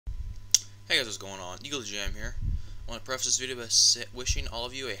Hey guys, what's going on? Eagle the Jam here. I want to preface this video by wishing all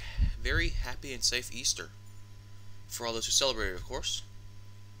of you a very happy and safe Easter. For all those who celebrate it, of course.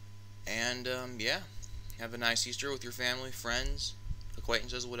 And, yeah. Have a nice Easter with your family, friends,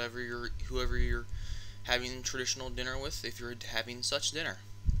 acquaintances, whoever you're having traditional dinner with, if you're having such dinner.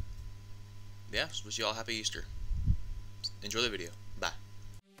 Yeah, just wish you all a happy Easter. Enjoy the video. Bye.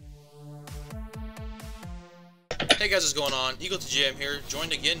 Hey guys, what's going on? Eagle the Jam here,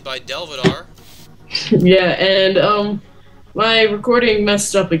 joined again by Delvadar. Yeah, and my recording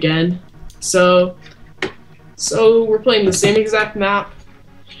messed up again. So we're playing the same exact map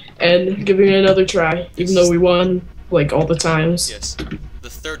and giving it another try, even though we won like all the times. Yes. The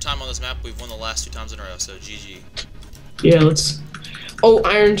third time on this map, we've won the last 2 times in a row, so GG. Yeah, let's. Oh,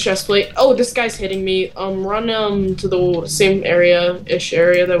 iron chest plate. Oh, this guy's hitting me. Run to the same area-ish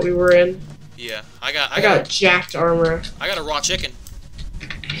area that we were in. Yeah, I got jacked armor. I got a raw chicken.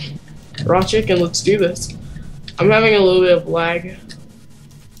 Raw chicken, let's do this. I'm having a little bit of lag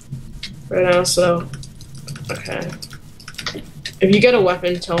right now, so okay. If you get a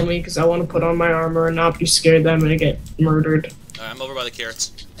weapon, tell me, because I want to put on my armor and not be scared that I'm gonna get murdered. Alright, I'm over by the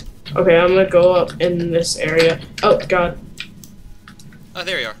carrots. Okay, I'm gonna go up in this area. Oh god. Oh,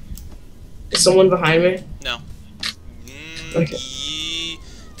 there you are. Is someone behind me? No. Okay.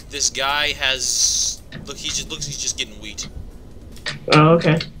 This guy has... Look, he's just getting wheat. Oh,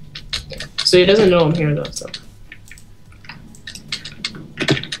 okay. So he doesn't know I'm here, though, so.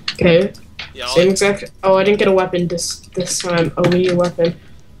 Okay. Yeah, Same exact... Oh, I didn't get a weapon this time. Oh, we need a weapon.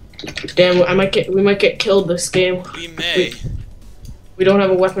 Damn, we might get killed this game. We may. We don't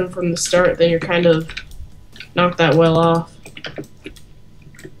have a weapon from the start, then you're kind of not that well off.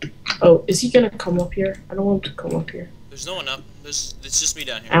 Oh, is he gonna come up here? I don't want him to come up here. There's no one up. It's just me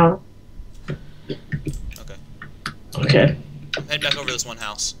down here. Ow. Okay. Okay. I'm heading back over to this one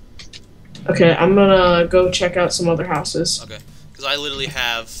house. Okay, I'm gonna go check out some other houses. Okay. Because I literally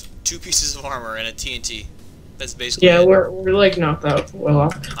have 2 pieces of armor and a TNT. That's basically Yeah, it. we're like not that well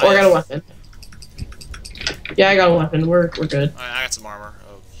off. Oh, I got a weapon. Yeah, I got a weapon. We're good. I got some armor.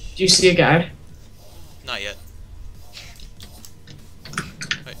 Oh. Do you see a guy? Not yet.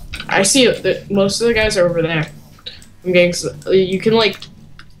 Wait. I see it. Most of the guys are over there. I'm getting. You can like.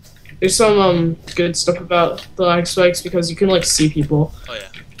 There's some good stuff about the lag spikes because you can like see people. Oh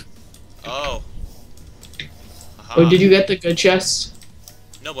yeah. Oh. Aha. Oh, did you get the good chest?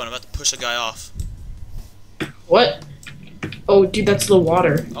 No, but I'm about to push a guy off. What? Oh, dude, that's the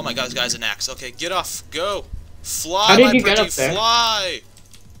water. Oh my god, this guy's an axe. Okay, get off. Go. Fly, How did my you get pretty, up there? fly.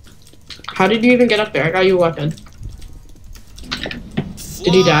 How did you even get up there? I got you a weapon. Fly.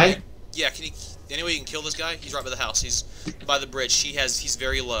 Did he die? Yeah, any way you can kill this guy? He's right by the house. He's by the bridge. He's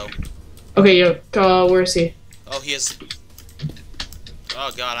very low. Okay, yo, where is he? Oh, he has...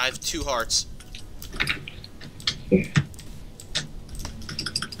 Oh god, I have 2 hearts.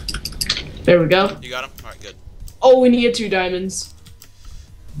 There we go. You got him? Alright, good. Oh, we need 2 diamonds.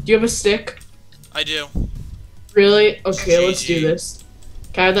 Do you have a stick? I do. Really? Okay, GG. let's do this.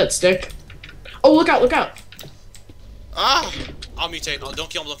 Can I have that stick? Oh, look out, look out! Ah! I'll mutate. Oh, don't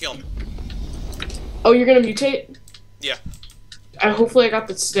kill him, don't kill him. Oh, you're gonna mutate? Yeah. Hopefully I got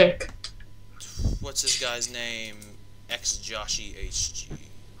the stick. What's this guy's name? XJoshyHG.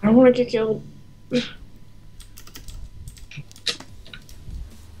 I don't want to get killed. What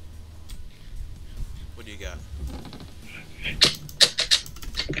do you got?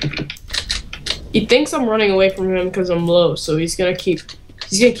 He thinks I'm running away from him because I'm low, so he's gonna keep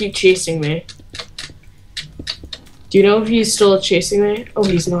chasing me. Do you know if he's still chasing me? Oh,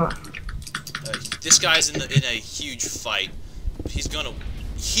 he's not. This guy's in a huge fight.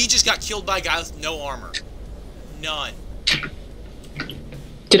 He just got killed by a guy with no armor. None.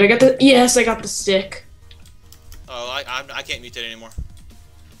 Did I get the? Yes, I got the stick. Oh, I can't mutate anymore.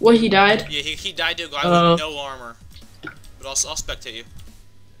 What? He died? Yeah, he died to a guy with no armor. But I'll spectate you.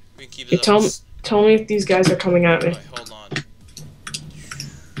 We can keep this up. Tell me if these guys are coming at me. Wait, hold on.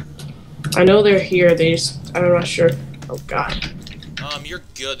 I know they're here. I'm not sure. Oh god. You're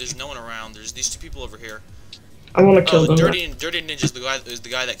good. There's no one around. There's these 2 people over here. I want to kill them. Dirty Ninja's the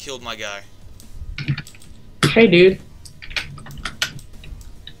guy that killed my guy. Hey, dude.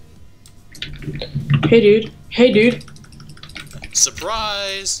 Hey, dude. Hey, dude.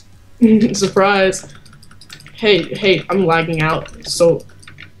 Surprise! Surprise. Hey, I'm lagging out. So.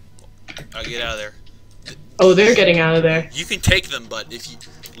 I'll get out of there. Oh, they're getting out of there. You can take them, but if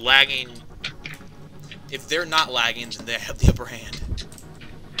they're not lagging, then they have the upper hand.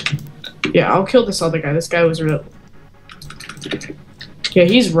 Yeah, I'll kill this other guy. This guy was real. Yeah,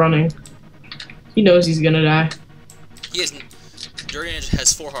 he's running. He knows he's gonna die. He isn't. Dirty Ninja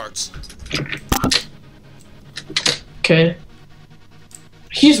has 4 hearts. Okay.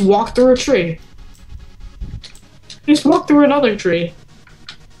 He just walked through a tree. He just walked through another tree.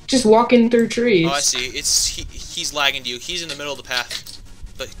 Just walking through trees. Oh, I see. He's lagging to you. He's in the middle of the path,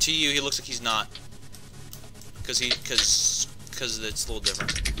 but to you, he looks like he's not. Cause it's a little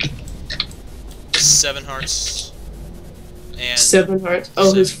different. 7 hearts. And 7 hearts.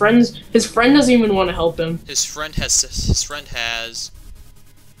 Oh, his friend doesn't even want to help him. His friend has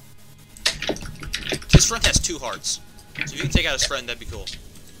 2 hearts. So if you can take out his friend, that'd be cool.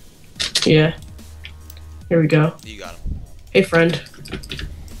 Yeah. Here we go. You got him. Hey, friend.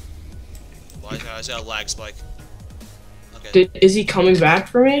 Well, I got a lag spike. Okay. Is he coming back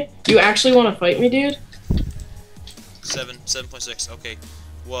for me? You actually want to fight me, dude? 7.6. Okay.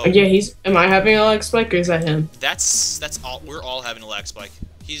 Whoa. Yeah, am I having a lag spike or is that him? That's all. We're all having a lag spike.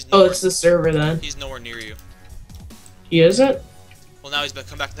 Oh, it's the server then. He's nowhere near you. He isn't? Well, now he's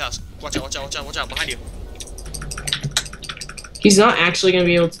come back to the house. Watch out! Watch out! Watch out! Watch out! Behind you. He's not actually gonna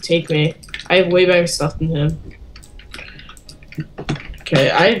be able to take me. I have way better stuff than him.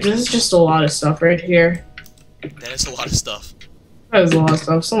 Okay, this is just a lot of stuff right here. That is a lot of stuff. That is a lot of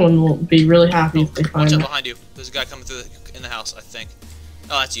stuff. Someone will be really happy if they find Watch out it. behind you. There's a guy coming through in the house, I think.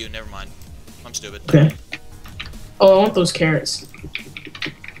 Oh, that's you. Never mind. I'm stupid. Okay. Oh, I want those carrots.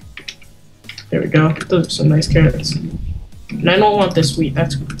 There we go. Those are some nice carrots. And I don't want this wheat.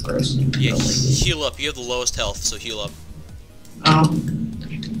 That's gross. Yeah, heal up. You have the lowest health, so heal up.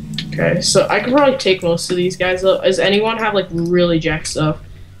 Okay, so I could probably take most of these guys though. Does anyone have like really jack stuff?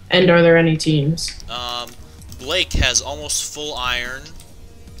 And are there any teams? Blake has almost full iron.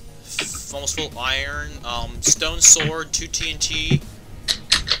 Stone sword, 2 TNT,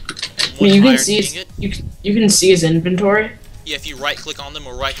 and 1 you can iron see ingot. you can see his inventory. Yeah, if you right click on them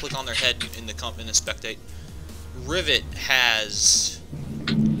or right click on their head in the spectate. Rivet has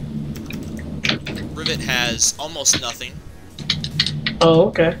almost nothing. Oh,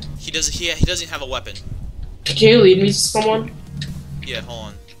 okay. He doesn't have a weapon. Can you lead me to someone? Yeah,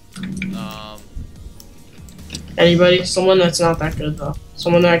 hold on. Anybody? Someone that's not that good though.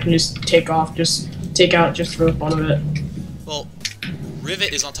 Someone that I can just take out just for the fun of it. Well,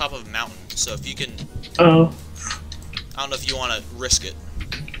 Rivet is on top of a mountain, so if you can. Oh. I don't know if you want to risk it.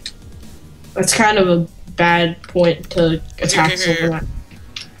 That's kind of a bad point to attack someone.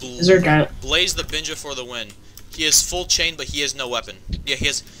 Is there a guy? Blaze the Binja for the win. He has full chain, but he has no weapon. Yeah, he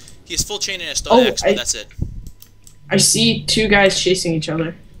has full chain and a stone axe, but that's it. I see 2 guys chasing each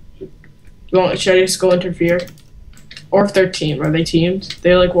other. Should I just go interfere? Or if they're team, are they teamed?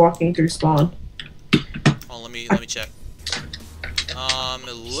 They're like walking through spawn. Oh, let me check.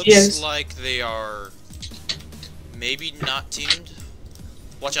 It looks like they are maybe not teamed.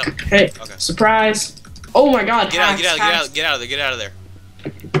 Watch out. Hey, okay. Surprise! Oh my God! Get out of there!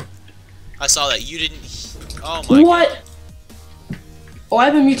 I saw that. You didn't. Oh my. What? God. Oh, I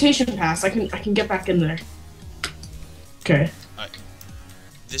have a mutation pass. I can get back in there. Okay.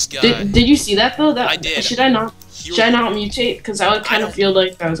 This guy. Did you see that though? I did. Should I not mutate? Because I would kind of feel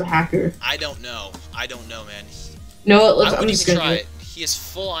like that was a hacker. I don't know, man. No, let's. I'm just gonna try it. He has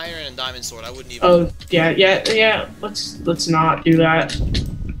full iron and diamond sword. I wouldn't even. Oh yeah. Let's not do that.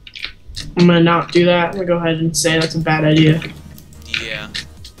 I'm gonna not do that. I'm gonna go ahead and say that's a bad idea. Yeah.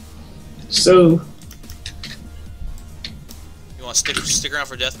 So. You want to stick around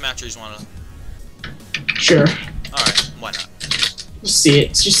for deathmatch, or you just want to? Sure. All right. Why not? Just see it.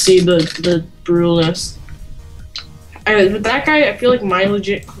 Just see the brutalness. But that guy, I feel like my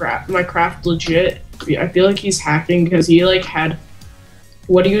craft legit. I feel like he's hacking because he like had.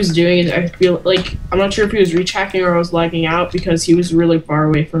 What he was doing is I feel like I'm not sure if he was reach hacking or I was lagging out because he was really far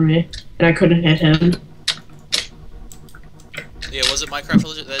away from me and I couldn't hit him. Yeah, was it Minecraft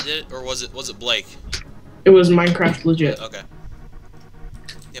legit that did it, or was it Blake? It was Minecraft legit. Okay.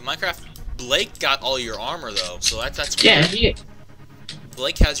 Yeah, Minecraft. Blake got all your armor though, so that's weird. Yeah.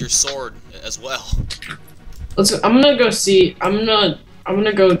 Blake has your sword as well. I'm gonna go see. I'm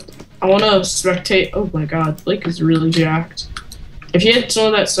gonna go. I wanna spectate. Oh my God, Blake is really jacked. If you had some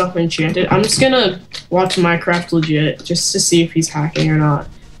of that stuff enchanted, I'm just gonna watch Minecraft legit just to see if he's hacking or not.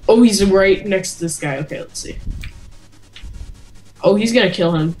 Oh, he's right next to this guy. Okay, let's see. Oh, he's gonna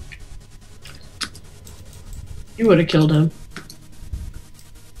kill him. You would have killed him.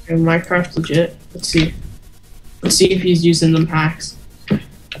 Okay, Minecraft legit. Let's see. Let's see if he's using them hacks.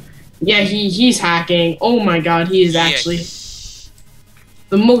 Yeah, he's hacking. Oh my God, he is actually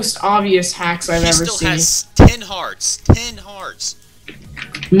the most obvious hacks I've ever seen. He still has 10 hearts. 10 hearts.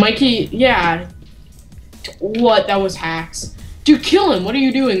 Mikey, yeah. What? That was hacks. Dude, kill him. What are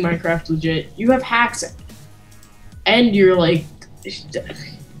you doing, Minecraft legit? You have hacks. And you're like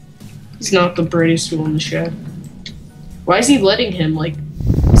He's not the brightest tool in the shed. Why is he letting him, like...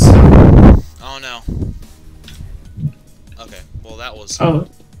 Oh, no. Okay, well, that was... Oh.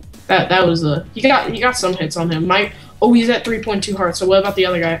 That was the... He got some hits on him. Oh, he's at 3.2 hearts, so what about the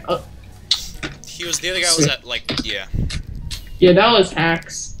other guy? Oh. The other guy was at, like, yeah. Yeah, that was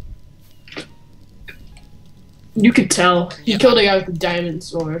hacks. You could tell. He killed a guy with a diamond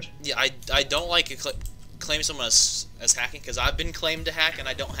sword. Yeah, I don't like claiming someone as hacking, because I've been claimed to hack, and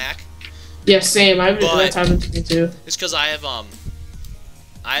I don't hack. Yeah, same. That's happened to me, too. It's because I have an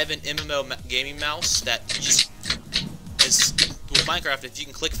MMO gaming mouse that just is... With Minecraft, if you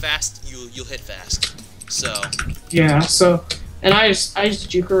can click fast, you'll hit fast. So... Yeah, so... And I just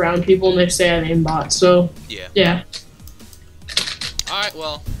juke around people and they say I'm aimbot, so... Yeah. Alright,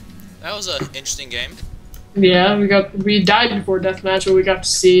 well, that was an interesting game. Yeah, we died before deathmatch, but we got to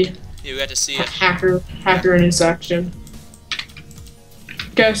see... Yeah, we got to see a hacker in his action.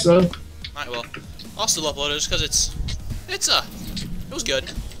 Okay, so... Alright, well, I'll still upload it just because it was good.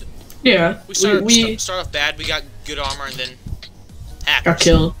 Yeah. We started off bad, we got good armor, and then hackers. Got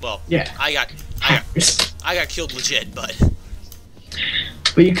killed. Well, yeah. I got killed legit, but...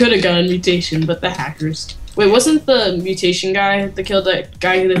 But you could have gotten mutation, but the hackers... Wait, wasn't the mutation guy that killed the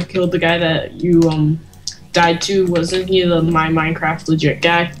guy that you died to? Wasn't he the my Minecraft legit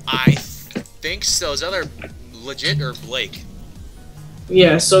guy? I think so. Is either legit or Blake?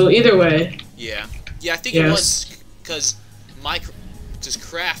 Yeah. So either way. Yeah. Yeah, I think it was because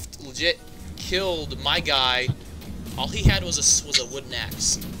Craft legit killed my guy. All he had was a wooden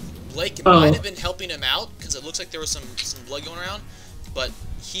axe. Blake might have been helping him out because it looks like there was some blood going around, but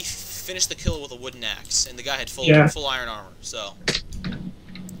he finished the kill with a wooden axe, and the guy had full iron armor. So.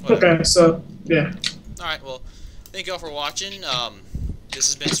 Whatever. Okay. So yeah. All right. Well, thank you all for watching. This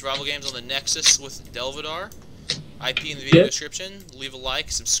has been Survival Games on the Nexus with Delvadar. IP in the video description. Leave a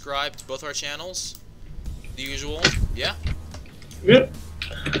like, subscribe to both our channels. The usual. Yeah. Yep.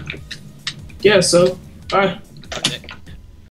 Yeah. So bye.